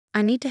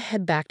I need to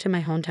head back to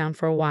my hometown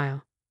for a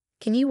while.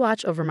 Can you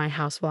watch over my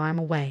house while I'm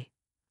away?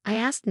 I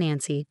asked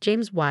Nancy,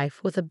 James'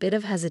 wife, with a bit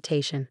of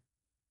hesitation.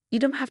 You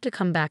don't have to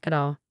come back at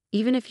all,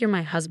 even if you're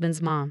my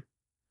husband's mom.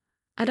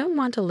 I don't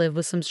want to live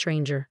with some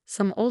stranger,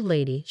 some old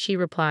lady, she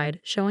replied,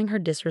 showing her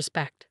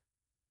disrespect.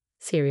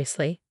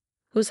 Seriously?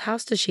 Whose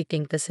house does she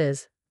think this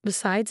is?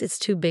 Besides, it's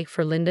too big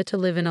for Linda to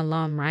live in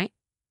alone, right?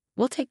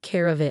 We'll take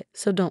care of it,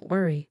 so don't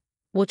worry.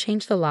 We'll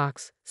change the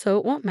locks, so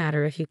it won't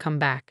matter if you come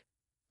back.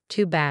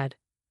 Too bad.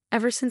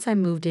 Ever since I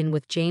moved in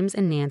with James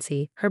and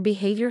Nancy, her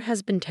behavior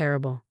has been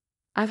terrible.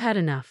 I've had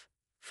enough.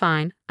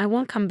 Fine, I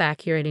won't come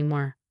back here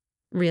anymore.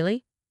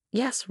 Really?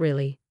 Yes,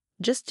 really.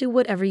 Just do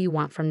whatever you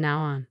want from now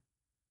on.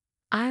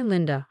 I,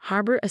 Linda,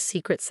 harbor a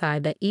secret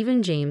side that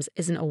even James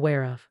isn't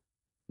aware of.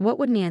 What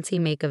would Nancy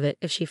make of it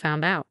if she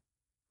found out?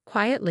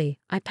 Quietly,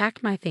 I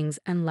packed my things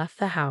and left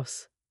the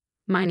house.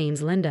 My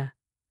name's Linda.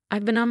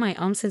 I've been on my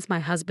own since my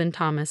husband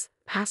Thomas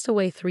passed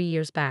away 3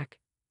 years back.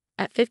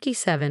 At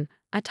 57,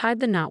 I tied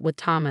the knot with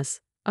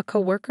Thomas, a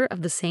coworker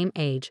of the same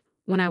age,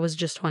 when I was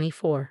just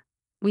 24.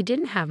 We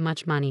didn't have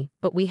much money,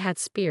 but we had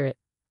spirit,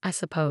 I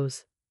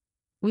suppose.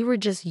 We were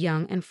just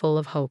young and full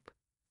of hope.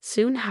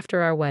 Soon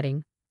after our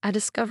wedding, I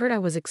discovered I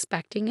was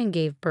expecting and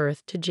gave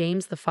birth to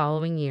James the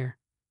following year.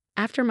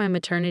 After my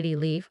maternity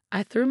leave,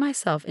 I threw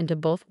myself into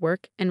both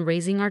work and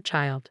raising our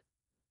child.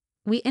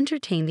 We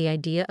entertained the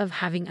idea of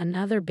having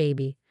another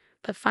baby,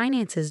 but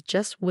finances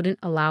just wouldn't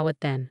allow it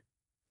then.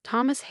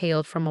 Thomas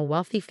hailed from a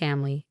wealthy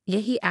family,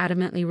 yet he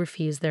adamantly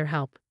refused their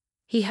help.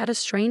 He had a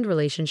strained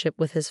relationship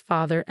with his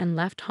father and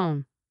left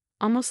home,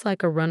 almost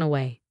like a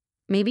runaway.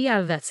 Maybe out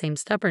of that same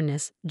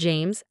stubbornness,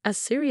 James, as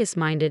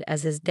serious-minded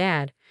as his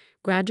dad,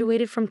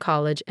 graduated from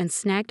college and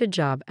snagged a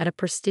job at a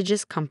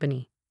prestigious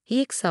company. He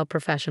excelled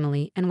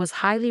professionally and was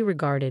highly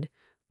regarded,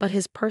 but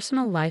his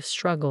personal life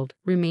struggled,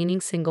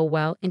 remaining single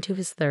well into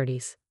his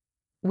 30s.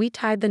 We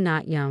tied the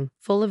knot young,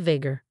 full of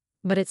vigor,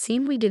 but it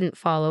seemed we didn't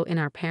follow in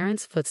our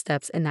parents'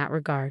 footsteps in that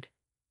regard.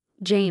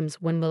 James,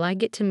 when will I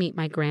get to meet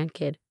my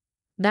grandkid?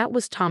 That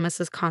was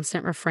Thomas's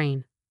constant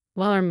refrain.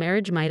 While our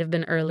marriage might have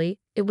been early,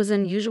 it was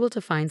unusual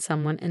to find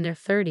someone in their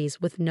 30s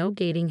with no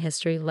dating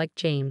history like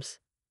James.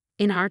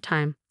 In our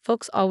time,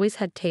 folks always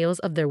had tales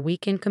of their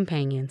weekend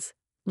companions.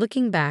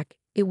 Looking back,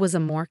 it was a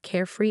more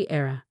carefree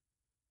era.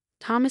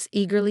 Thomas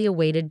eagerly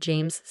awaited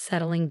James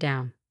settling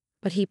down,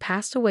 but he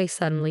passed away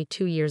suddenly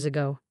 2 years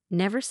ago,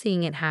 never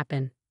seeing it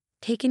happen,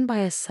 taken by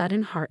a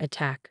sudden heart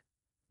attack.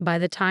 By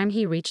the time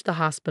he reached the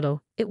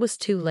hospital, it was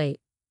too late.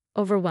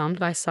 Overwhelmed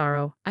by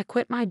sorrow, I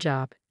quit my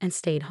job and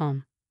stayed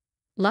home.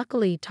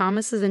 Luckily,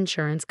 Thomas's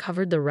insurance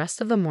covered the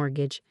rest of the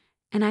mortgage,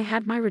 and I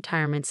had my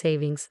retirement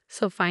savings,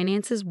 so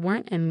finances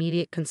weren't an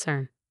immediate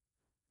concern.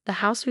 The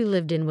house we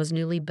lived in was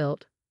newly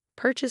built,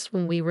 purchased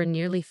when we were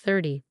nearly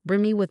 30,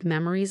 brimming with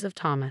memories of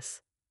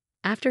Thomas.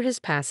 After his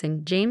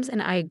passing, James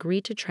and I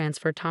agreed to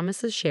transfer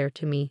Thomas's share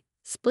to me.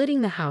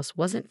 Splitting the house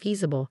wasn't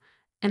feasible,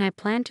 and I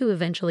planned to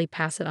eventually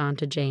pass it on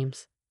to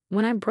James.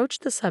 When I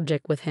broached the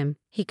subject with him,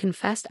 he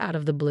confessed out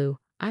of the blue,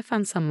 "I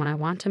found someone I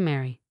want to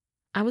marry."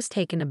 I was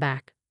taken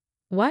aback.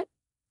 "What?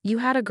 You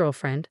had a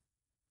girlfriend?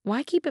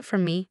 Why keep it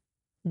from me?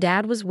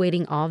 Dad was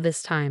waiting all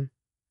this time.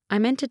 I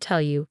meant to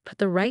tell you, but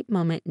the right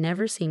moment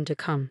never seemed to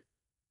come."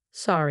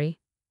 Sorry.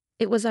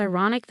 It was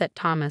ironic that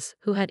Thomas,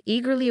 who had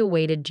eagerly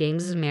awaited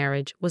James's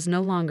marriage, was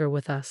no longer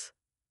with us.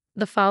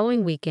 The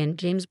following weekend,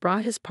 James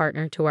brought his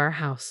partner to our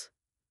house.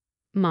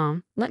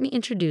 "Mom, let me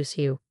introduce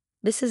you.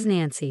 This is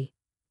Nancy.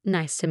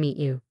 Nice to meet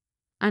you."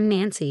 "I'm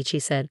Nancy," she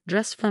said,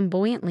 dressed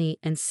flamboyantly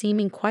and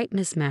seeming quite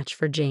mismatched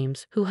for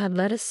James, who had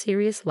led a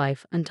serious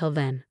life until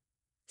then.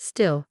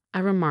 "Still," I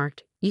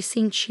remarked, "you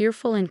seem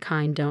cheerful and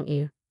kind, don't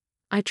you?"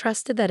 I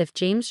trusted that if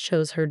James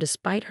chose her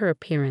despite her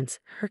appearance,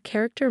 her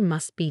character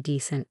must be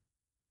decent.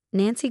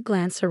 Nancy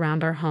glanced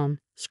around our home,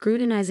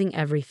 scrutinizing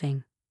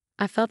everything.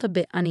 I felt a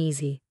bit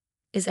uneasy.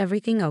 "Is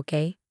everything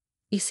okay?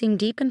 You seem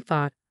deep in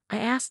thought," I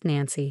asked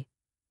Nancy.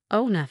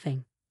 "Oh,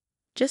 nothing.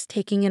 Just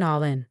taking it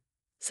all in.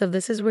 So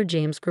this is where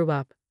James grew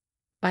up.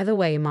 By the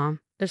way,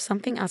 Mom, there's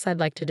something else I'd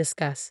like to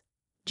discuss."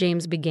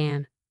 James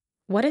began.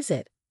 "What is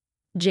it?"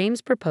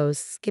 James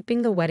proposed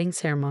skipping the wedding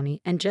ceremony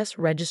and just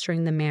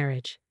registering the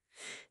marriage.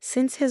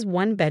 Since his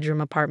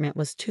one-bedroom apartment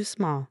was too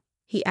small,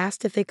 he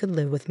asked if they could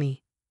live with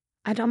me.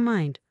 "I don't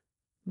mind.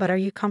 But are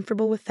you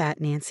comfortable with that,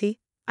 Nancy?"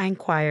 I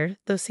inquired,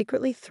 though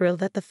secretly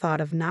thrilled at the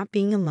thought of not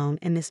being alone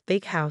in this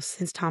big house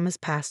since Thomas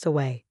passed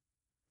away.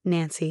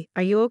 "Nancy,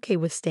 are you okay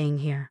with staying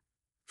here?"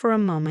 For a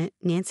moment,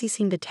 Nancy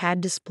seemed a tad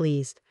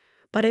displeased,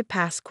 but it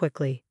passed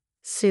quickly.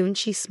 Soon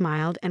she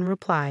smiled and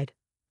replied,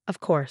 "Of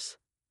course.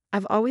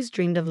 I've always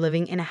dreamed of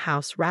living in a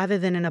house rather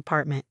than an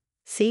apartment.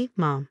 See,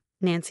 Mom,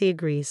 Nancy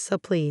agrees, so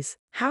please,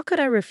 how could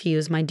I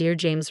refuse my dear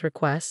James'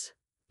 request?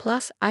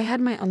 Plus, I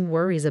had my own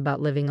worries about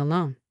living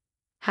alone.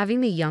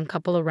 Having the young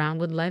couple around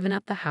would liven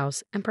up the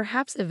house and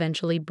perhaps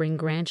eventually bring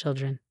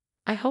grandchildren.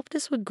 I hoped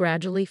this would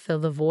gradually fill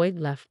the void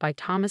left by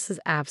Thomas's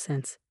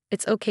absence.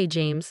 "It's okay,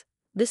 James.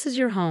 This is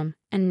your home,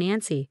 and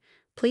Nancy,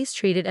 please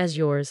treat it as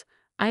yours."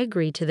 I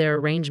agreed to their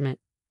arrangement.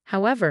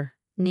 However,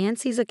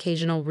 Nancy's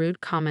occasional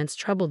rude comments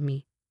troubled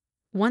me.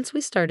 Once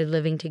we started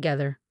living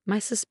together, my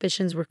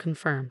suspicions were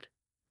confirmed.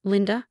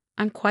 Linda,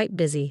 I'm quite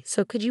busy,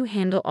 so could you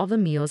handle all the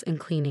meals and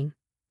cleaning?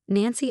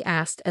 Nancy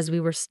asked as we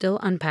were still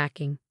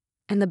unpacking.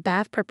 And the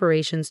bath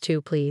preparations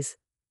too, please.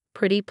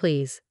 Pretty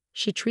please.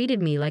 She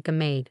treated me like a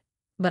maid.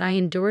 But I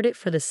endured it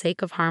for the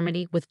sake of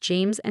harmony with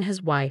James and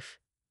his wife.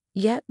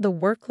 Yet the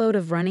workload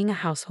of running a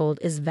household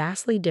is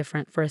vastly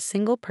different for a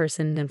single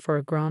person than for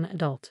a grown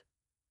adult.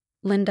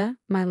 Linda,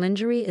 my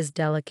lingerie is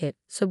delicate,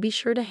 so be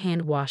sure to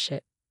hand wash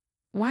it.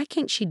 Why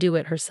can't she do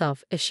it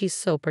herself if she's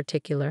so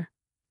particular?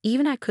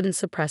 Even I couldn't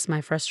suppress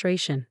my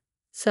frustration.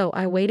 So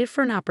I waited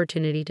for an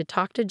opportunity to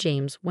talk to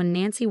James when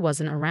Nancy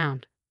wasn't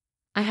around.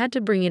 I had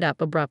to bring it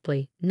up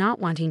abruptly, not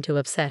wanting to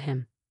upset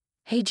him.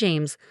 Hey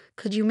James,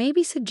 could you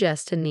maybe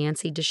suggest to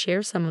Nancy to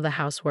share some of the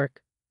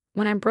housework?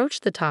 When I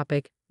broached the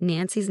topic,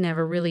 Nancy's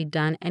never really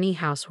done any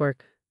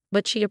housework,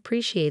 but she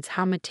appreciates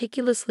how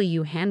meticulously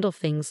you handle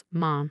things,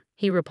 Mom,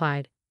 he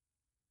replied.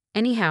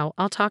 Anyhow,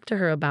 I'll talk to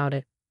her about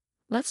it.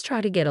 Let's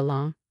try to get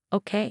along,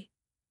 okay?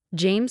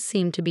 James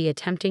seemed to be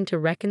attempting to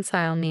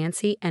reconcile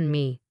Nancy and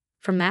me.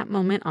 From that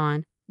moment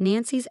on,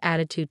 Nancy's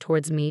attitude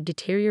towards me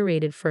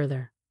deteriorated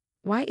further.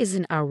 Why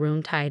isn't our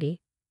room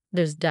tidy?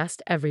 There's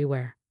dust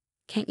everywhere.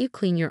 Can't you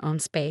clean your own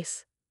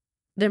space?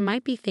 There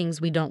might be things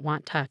we don't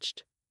want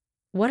touched.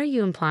 What are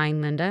you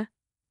implying, Linda?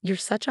 You're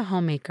such a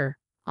homemaker,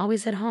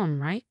 always at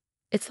home, right?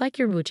 It's like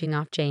you're mooching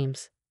off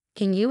James.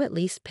 Can you at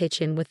least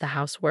pitch in with the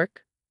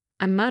housework?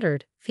 I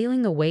muttered,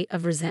 feeling the weight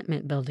of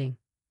resentment building.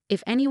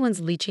 If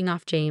anyone's leeching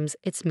off James,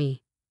 it's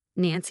me.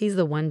 Nancy's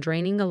the one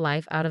draining the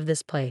life out of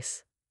this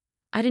place.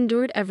 I'd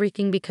endured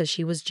everything because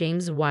she was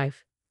James'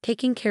 wife,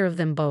 taking care of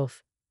them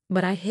both.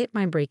 But I hit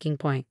my breaking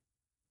point.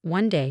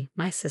 One day,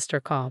 my sister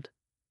called.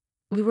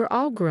 We were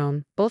all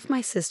grown, both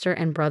my sister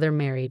and brother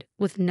married,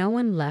 with no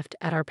one left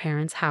at our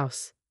parents'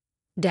 house.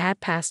 Dad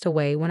passed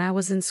away when I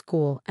was in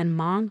school, and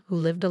Mom, who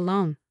lived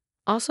alone,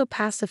 also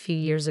passed a few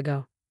years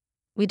ago.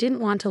 We didn't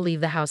want to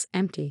leave the house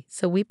empty,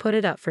 so we put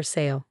it up for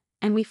sale,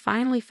 and we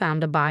finally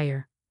found a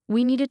buyer.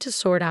 We needed to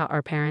sort out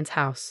our parents'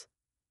 house.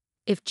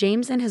 If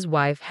James and his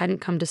wife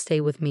hadn't come to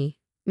stay with me,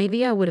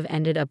 maybe I would have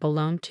ended up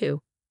alone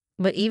too.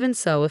 But even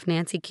so, if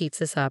Nancy keeps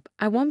this up,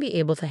 I won't be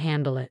able to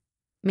handle it.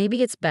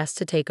 Maybe it's best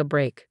to take a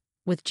break.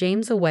 With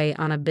James away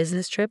on a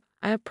business trip,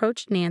 I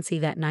approached Nancy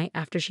that night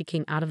after she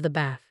came out of the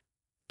bath.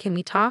 Can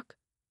we talk?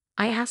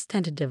 I asked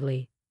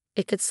tentatively.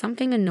 If it's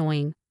something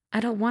annoying, I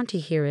don't want to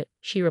hear it,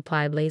 she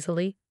replied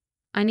lazily.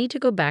 I need to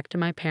go back to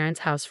my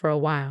parents' house for a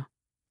while.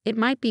 It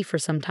might be for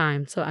some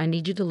time, so I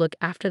need you to look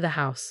after the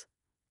house.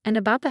 And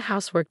about the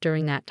housework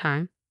during that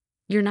time?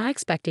 You're not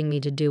expecting me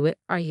to do it,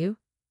 are you?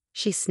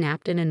 She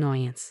snapped in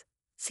annoyance.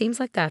 Seems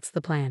like that's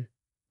the plan.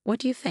 What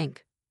do you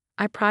think?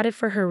 I prodded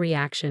for her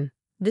reaction.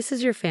 This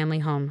is your family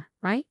home,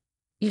 right?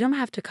 You don't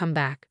have to come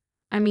back.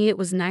 I mean, it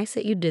was nice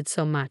that you did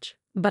so much,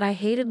 but I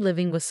hated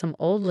living with some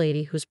old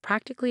lady who's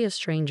practically a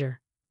stranger.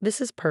 This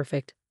is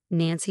perfect.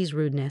 Nancy's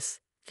rudeness,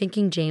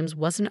 thinking James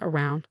wasn't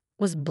around,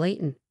 was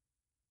blatant.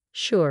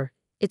 Sure,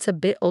 it's a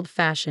bit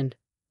old-fashioned,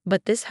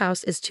 but this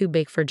house is too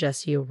big for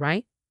just you,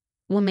 right?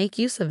 We'll make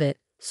use of it,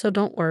 so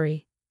don't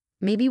worry.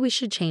 Maybe we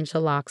should change the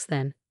locks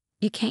then.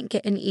 You can't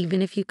get in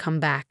even if you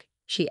come back,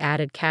 she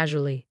added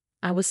casually.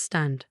 I was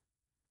stunned.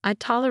 I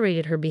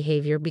tolerated her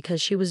behavior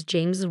because she was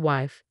James's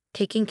wife,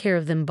 taking care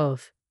of them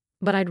both.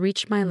 But I'd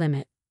reached my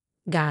limit.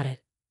 Got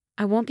it.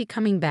 I won't be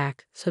coming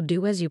back, so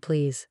do as you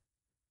please.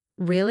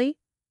 Really?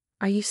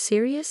 Are you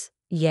serious?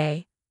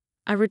 Yay.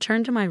 I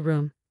returned to my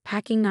room,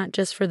 packing not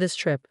just for this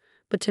trip,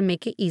 but to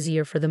make it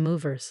easier for the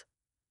movers.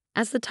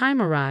 As the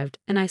time arrived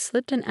and I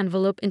slipped an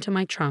envelope into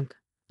my trunk,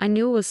 I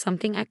knew it was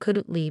something I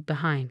couldn't leave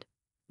behind.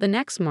 The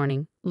next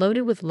morning,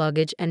 loaded with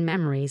luggage and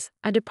memories,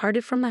 I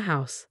departed from the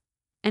house.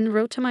 En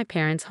route to my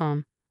parents'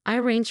 home, I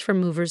arranged for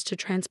movers to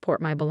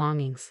transport my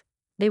belongings.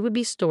 They would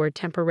be stored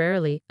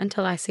temporarily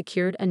until I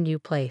secured a new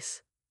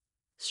place.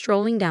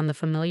 Strolling down the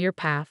familiar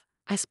path,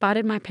 I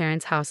spotted my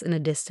parents' house in the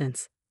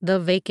distance. Though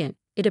vacant,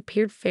 it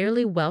appeared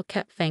fairly well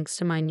kept thanks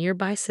to my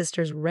nearby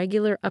sister's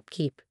regular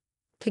upkeep.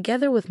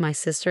 Together with my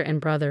sister and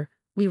brother,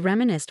 we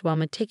reminisced while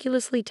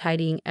meticulously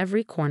tidying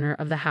every corner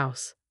of the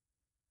house.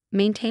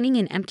 Maintaining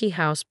an empty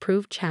house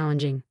proved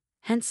challenging,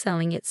 hence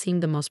selling it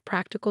seemed the most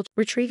practical.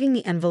 Retrieving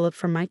the envelope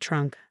from my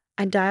trunk,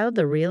 I dialed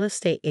the real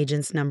estate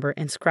agent's number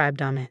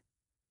inscribed on it.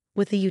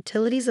 With the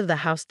utilities of the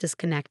house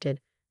disconnected,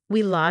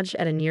 we lodged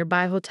at a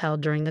nearby hotel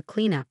during the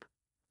cleanup.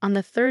 On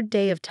the third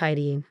day of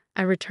tidying,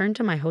 I returned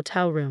to my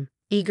hotel room,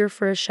 eager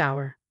for a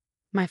shower.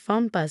 My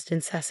phone buzzed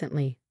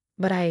incessantly,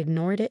 but I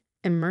ignored it,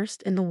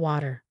 immersed in the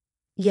water.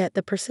 Yet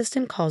the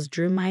persistent calls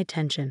drew my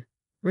attention.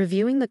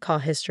 Reviewing the call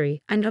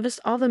history, I noticed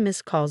all the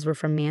missed calls were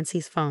from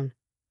Nancy's phone.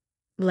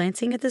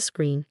 Glancing at the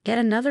screen, yet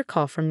another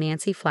call from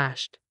Nancy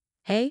flashed.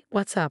 Hey,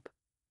 what's up?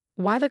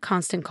 Why the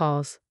constant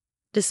calls?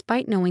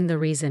 Despite knowing the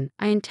reason,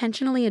 I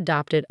intentionally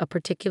adopted a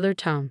particular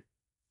tone.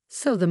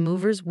 So the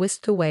movers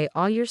whisked away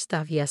all your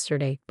stuff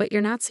yesterday, but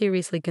you're not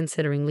seriously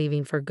considering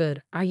leaving for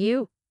good, are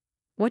you?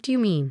 What do you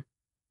mean?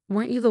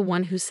 Weren't you the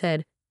one who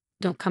said,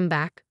 don't come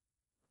back?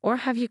 Or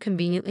have you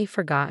conveniently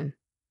forgotten?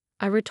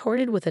 I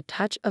retorted with a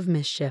touch of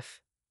mischief.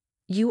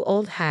 You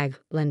old hag,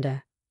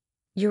 Linda.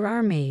 You're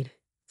our maid,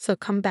 so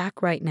come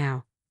back right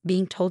now.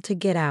 Being told to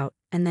get out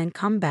and then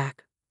come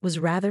back was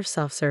rather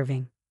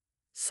self-serving.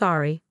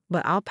 Sorry,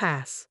 but I'll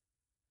pass.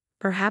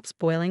 Perhaps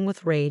boiling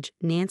with rage,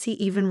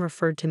 Nancy even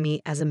referred to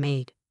me as a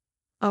maid.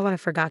 Oh, I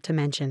forgot to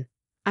mention.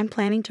 I'm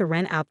planning to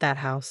rent out that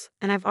house,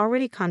 and I've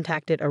already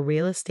contacted a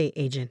real estate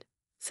agent.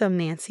 So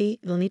Nancy,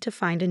 you'll need to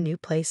find a new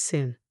place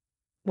soon.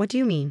 What do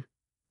you mean?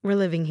 We're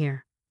living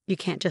here. You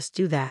can't just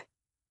do that.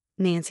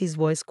 Nancy's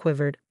voice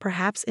quivered,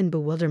 perhaps in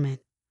bewilderment.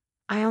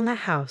 I own that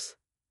house.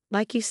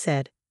 Like you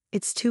said,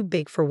 it's too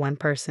big for one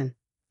person.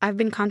 I've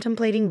been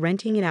contemplating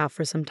renting it out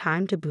for some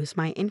time to boost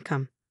my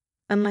income.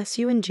 Unless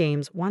you and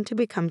James want to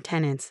become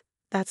tenants,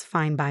 that's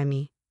fine by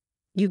me.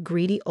 You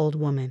greedy old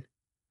woman.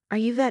 Are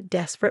you that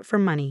desperate for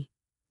money?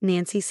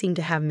 Nancy seemed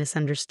to have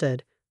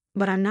misunderstood.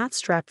 But I'm not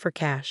strapped for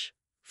cash.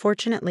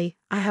 Fortunately,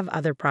 I have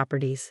other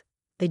properties.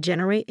 They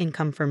generate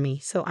income for me,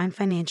 so I'm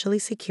financially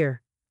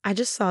secure. I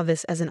just saw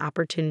this as an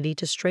opportunity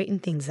to straighten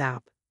things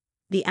out.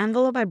 The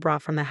envelope I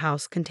brought from the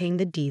house contained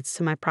the deeds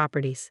to my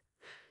properties.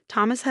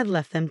 Thomas had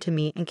left them to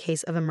me in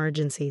case of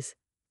emergencies.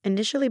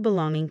 Initially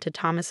belonging to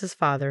Thomas's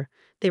father,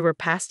 they were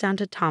passed down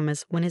to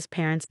Thomas when his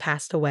parents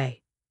passed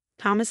away.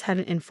 Thomas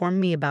hadn't informed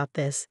me about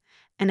this,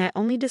 and I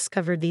only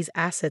discovered these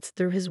assets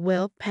through his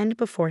will penned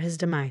before his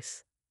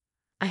demise.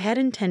 I had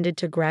intended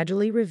to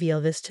gradually reveal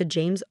this to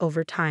James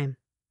over time,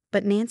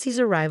 but Nancy's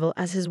arrival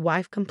as his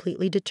wife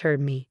completely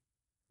deterred me.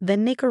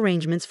 Then make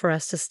arrangements for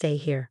us to stay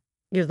here.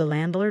 You're the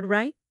landlord,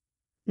 right?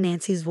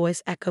 Nancy's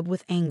voice echoed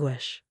with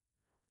anguish.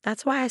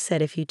 That's why I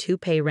said if you two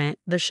pay rent,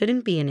 there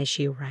shouldn't be an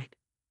issue, right?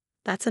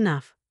 That's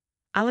enough.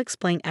 I'll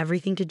explain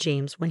everything to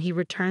James when he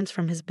returns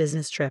from his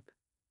business trip.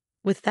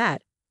 With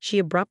that, she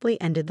abruptly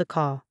ended the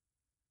call.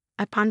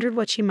 I pondered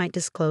what she might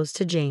disclose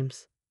to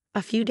James.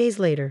 A few days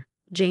later,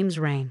 James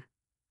rang.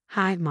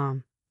 Hi,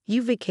 Mom.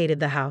 You vacated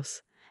the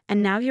house,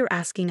 and now you're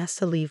asking us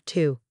to leave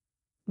too.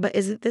 But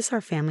isn't this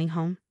our family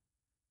home?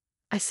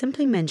 I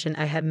simply mentioned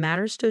I had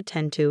matters to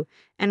attend to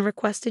and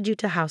requested you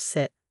to house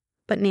sit,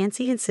 but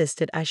Nancy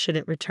insisted I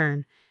shouldn't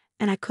return,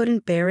 and I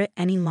couldn't bear it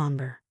any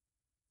longer.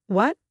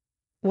 What?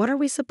 What are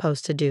we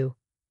supposed to do?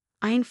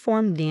 I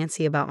informed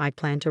Nancy about my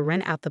plan to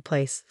rent out the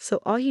place, so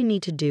all you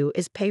need to do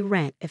is pay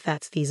rent if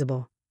that's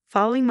feasible.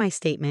 Following my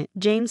statement,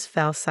 James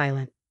fell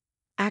silent.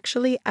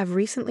 Actually, I've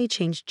recently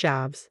changed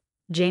jobs,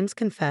 James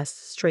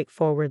confessed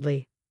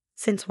straightforwardly.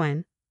 Since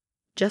when?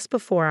 Just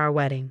before our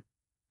wedding.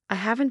 I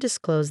haven't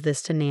disclosed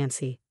this to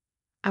Nancy.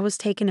 I was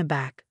taken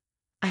aback.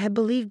 I had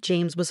believed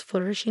James was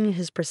flourishing in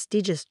his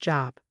prestigious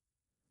job,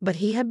 but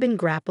he had been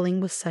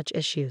grappling with such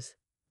issues.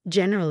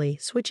 Generally,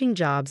 switching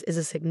jobs is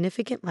a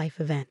significant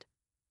life event.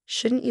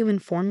 Shouldn't you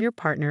inform your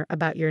partner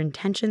about your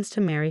intentions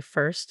to marry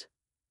first?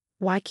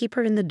 Why keep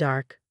her in the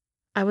dark?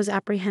 I was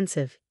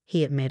apprehensive,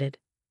 he admitted.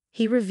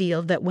 He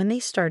revealed that when they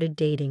started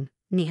dating,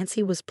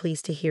 Nancy was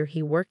pleased to hear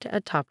he worked at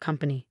a top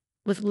company.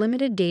 With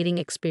limited dating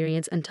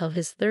experience until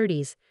his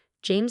 30s,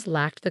 James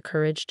lacked the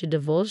courage to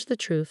divulge the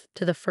truth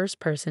to the first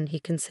person he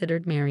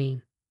considered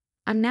marrying.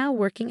 I'm now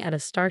working at a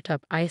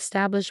startup I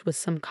established with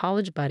some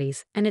college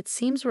buddies, and it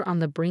seems we're on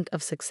the brink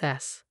of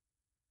success.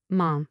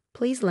 Mom,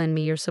 please lend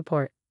me your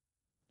support.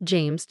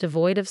 James,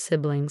 devoid of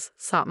siblings,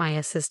 sought my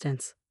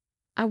assistance.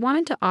 I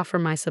wanted to offer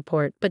my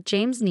support, but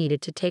James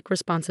needed to take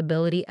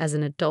responsibility as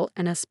an adult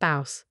and a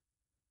spouse.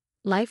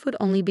 Life would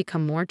only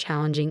become more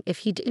challenging if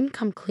he didn't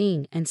come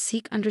clean and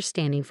seek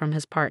understanding from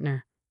his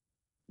partner.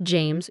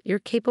 James, you're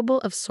capable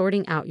of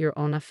sorting out your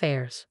own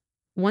affairs.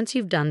 Once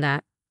you've done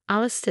that,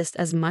 I'll assist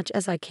as much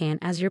as I can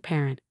as your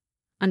parent.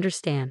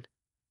 Understand?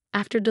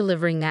 After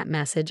delivering that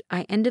message,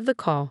 I ended the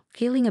call,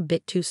 feeling a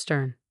bit too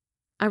stern.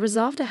 I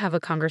resolved to have a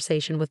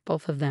conversation with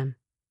both of them.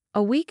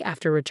 A week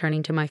after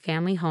returning to my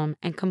family home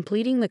and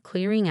completing the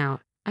clearing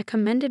out, I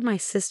commended my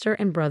sister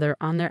and brother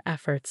on their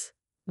efforts.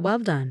 Well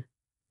done.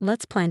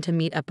 Let's plan to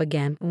meet up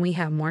again when we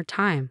have more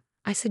time,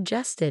 I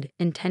suggested,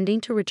 intending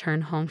to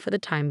return home for the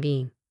time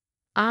being.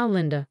 Ah,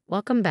 Linda,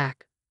 welcome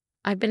back.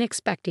 I've been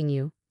expecting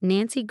you,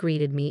 Nancy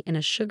greeted me in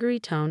a sugary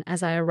tone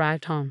as I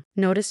arrived home.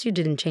 Notice you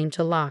didn't change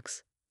the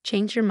locks.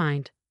 Change your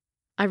mind.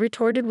 I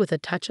retorted with a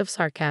touch of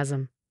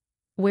sarcasm.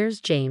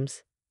 Where's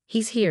James?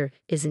 He's here,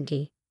 isn't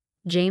he?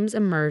 James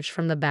emerged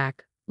from the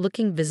back,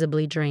 looking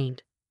visibly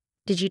drained.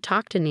 Did you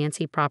talk to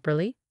Nancy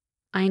properly?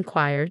 I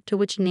inquired, to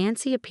which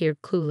Nancy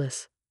appeared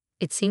clueless.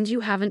 It seems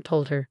you haven't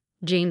told her,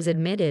 James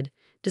admitted,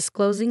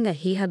 disclosing that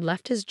he had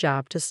left his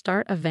job to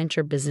start a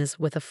venture business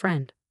with a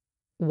friend.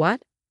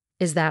 What?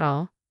 Is that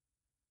all?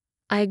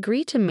 I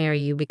agreed to marry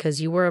you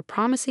because you were a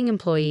promising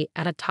employee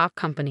at a top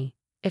company.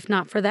 If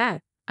not for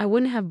that, I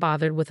wouldn't have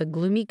bothered with a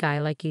gloomy guy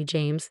like you,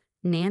 James.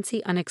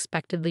 Nancy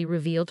unexpectedly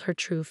revealed her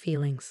true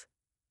feelings.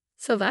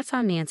 So that's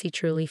how Nancy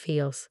truly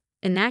feels.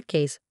 In that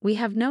case, we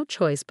have no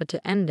choice but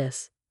to end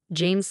this.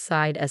 James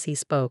sighed as he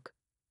spoke.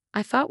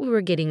 I thought we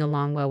were getting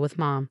along well with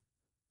Mom.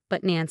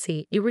 But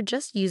Nancy, you were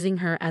just using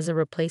her as a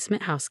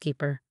replacement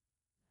housekeeper.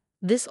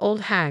 This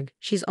old hag,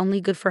 she's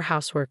only good for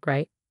housework,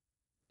 right?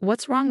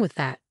 What's wrong with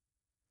that?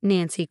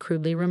 Nancy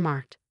crudely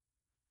remarked.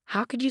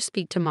 How could you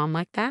speak to Mom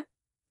like that?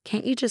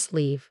 Can't you just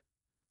leave?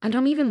 I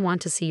don't even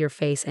want to see your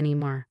face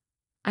anymore.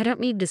 I don't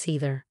need this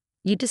either.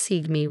 You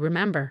deceived me,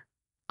 remember?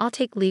 I'll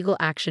take legal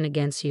action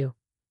against you.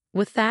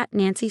 With that,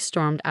 Nancy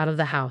stormed out of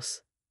the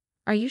house.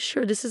 Are you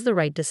sure this is the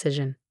right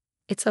decision?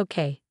 It's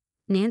okay.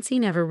 Nancy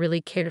never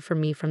really cared for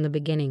me from the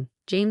beginning,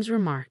 James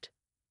remarked.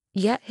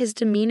 Yet his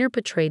demeanor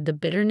betrayed the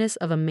bitterness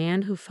of a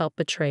man who felt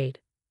betrayed.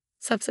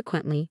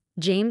 Subsequently,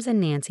 James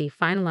and Nancy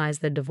finalized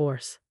their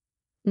divorce.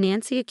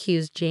 Nancy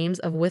accused James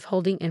of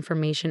withholding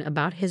information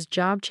about his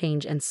job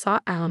change and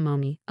sought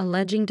alimony,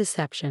 alleging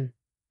deception.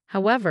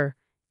 However,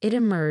 it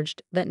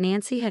emerged that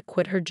Nancy had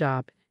quit her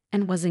job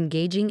and was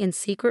engaging in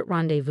secret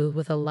rendezvous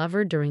with a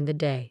lover during the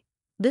day.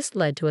 This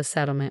led to a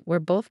settlement where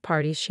both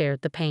parties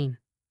shared the pain.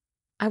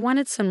 I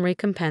wanted some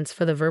recompense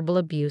for the verbal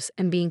abuse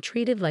and being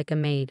treated like a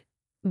maid,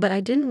 but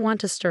I didn't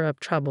want to stir up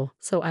trouble,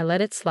 so I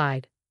let it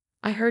slide.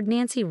 I heard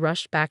Nancy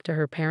rushed back to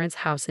her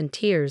parents' house in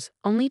tears,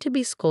 only to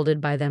be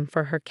scolded by them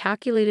for her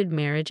calculated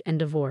marriage and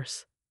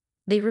divorce.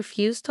 They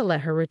refused to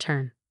let her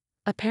return.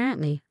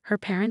 Apparently, her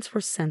parents were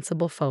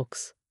sensible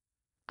folks.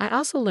 I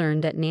also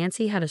learned that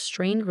Nancy had a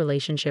strained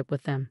relationship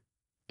with them.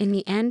 In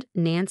the end,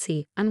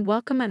 Nancy,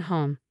 unwelcome at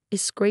home,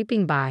 is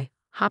scraping by,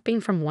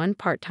 hopping from one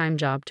part-time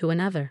job to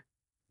another.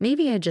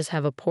 Maybe I just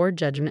have a poor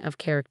judgment of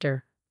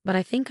character, but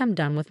I think I'm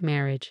done with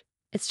marriage.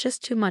 It's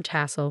just too much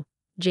hassle,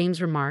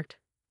 James remarked,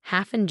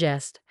 half in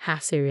jest,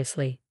 half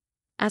seriously.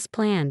 As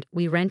planned,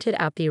 we rented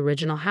out the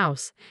original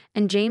house,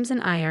 and James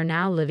and I are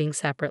now living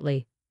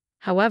separately.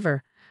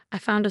 However, I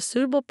found a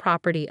suitable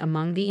property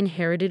among the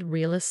inherited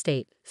real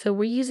estate, so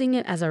we're using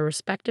it as our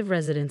respective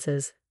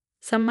residences.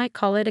 Some might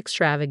call it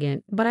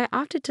extravagant, but I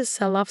opted to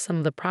sell off some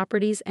of the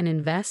properties and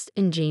invest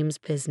in James'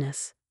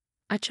 business.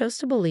 I chose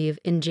to believe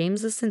in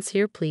James's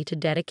sincere plea to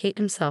dedicate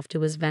himself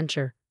to his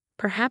venture.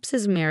 Perhaps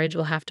his marriage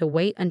will have to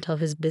wait until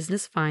his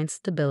business finds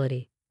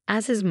stability.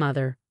 As his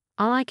mother,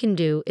 all I can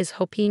do is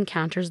hope he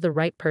encounters the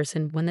right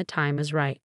person when the time is right.